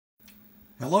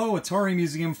Hello, Atari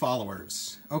Museum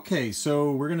followers. Okay,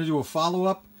 so we're going to do a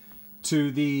follow-up to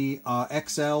the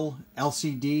XL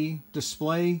LCD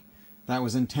display that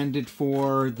was intended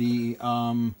for the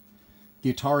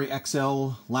Atari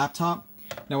XL laptop.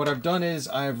 Now what I've done is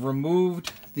I've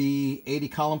removed the 80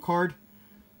 column card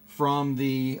from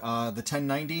the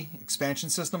 1090 expansion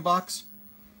system box.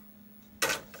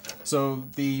 So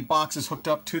the box is hooked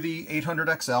up to the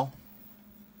 800 XL,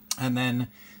 and then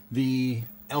the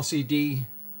LCD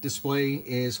display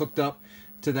is hooked up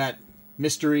to that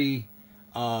mystery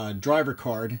driver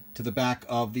card to the back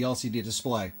of the LCD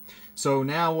display. So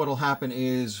now what will happen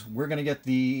is we're going to get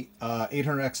the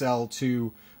 800 XL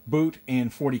to boot in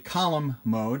 40 column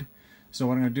mode. So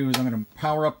what I'm going to do is I'm going to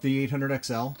power up the 800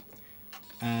 XL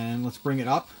and let's bring it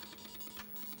up.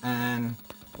 And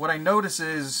what I notice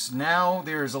is now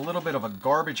there's a little bit of a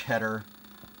garbage header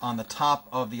on the top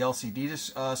of the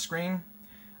LCD screen.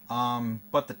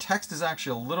 But the text is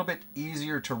actually a little bit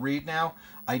easier to read now.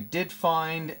 I did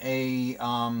find a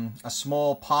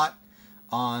small pot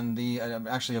on the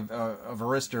actually a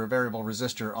varistor, a variable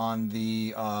resistor on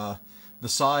the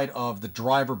side of the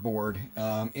driver board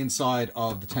inside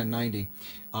of the 1090.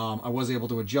 I was able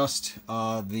to adjust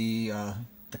the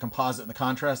composite and the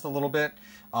contrast a little bit.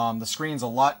 The screen's a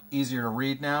lot easier to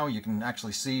read now. You can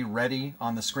actually see ready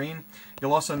on the screen.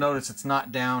 You'll also notice it's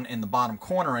not down in the bottom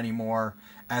corner anymore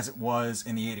as it was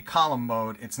in the 80 column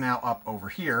mode. It's now up over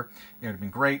here. It would have been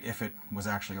great if it was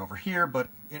actually over here, but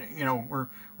you know, we're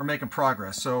making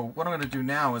progress. So what I'm going to do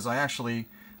now is I actually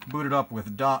boot it up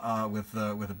with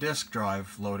a disk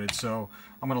drive loaded. So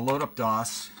I'm going to load up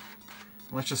DOS.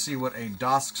 Let's just see what a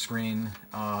DOS screen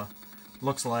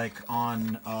looks like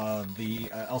on the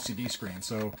LCD screen.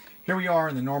 So here we are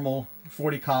in the normal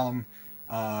 40 column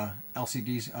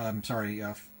CRT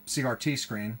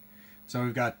screen. So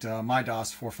we've got my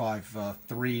DOS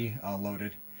 453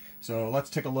 loaded. So let's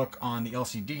take a look on the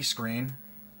LCD screen.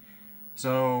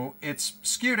 So it's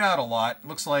skewed out a lot. It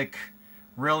looks like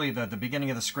really the beginning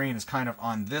of the screen is kind of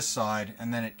on this side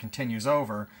and then it continues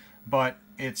over, but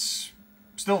it's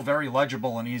still very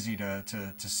legible and easy to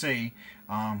see.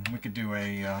 We could do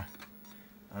a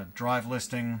drive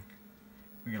listing.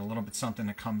 We get a little bit something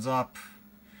that comes up,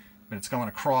 but it's going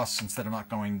across instead of not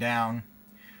going down.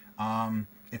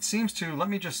 It seems to, let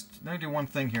me do one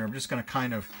thing here. I'm just going to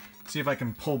kind of see if I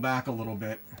can pull back a little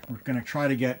bit. We're going to try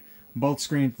to get both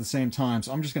screens at the same time.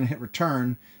 So I'm just going to hit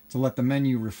return to let the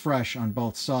menu refresh on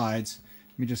both sides.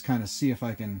 Let me just kind of see if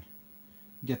I can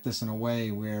get this in a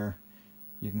way where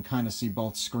you can kind of see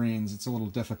both screens. It's a little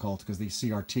difficult because the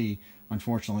CRT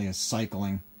unfortunately is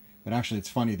cycling. But actually it's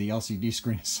funny, the LCD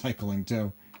screen is cycling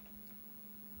too.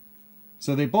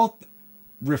 So they both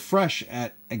refresh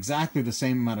at exactly the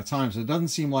same amount of time, so it doesn't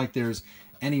seem like there's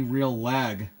any real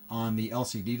lag on the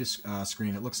LCD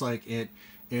screen. It looks like it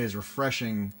is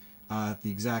refreshing at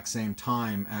the exact same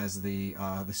time as the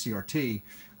CRT.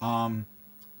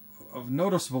 Of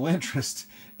noticeable interest,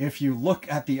 if you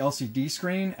look at the LCD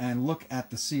screen and look at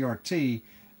the CRT,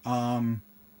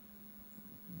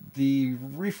 the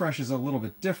refresh is a little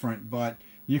bit different, but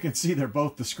you can see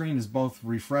the screen is both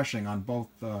refreshing on both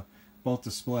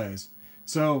displays.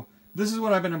 So this is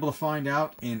what I've been able to find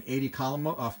out in 40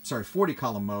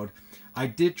 column mode. I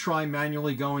did try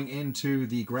manually going into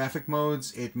the graphic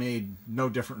modes. It made no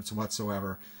difference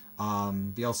whatsoever.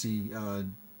 The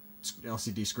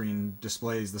LCD screen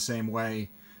displays the same way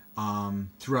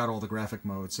throughout all the graphic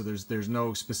modes, so there's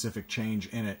no specific change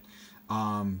in it.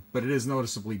 But it is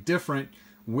noticeably different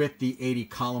with the 80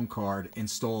 column card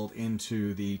installed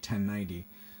into the 1090.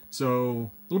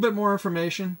 So a little bit more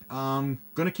information. I'm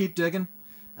going to keep digging,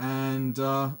 and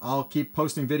I'll keep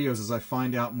posting videos as I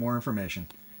find out more information.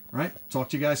 All right, talk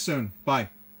to you guys soon. Bye.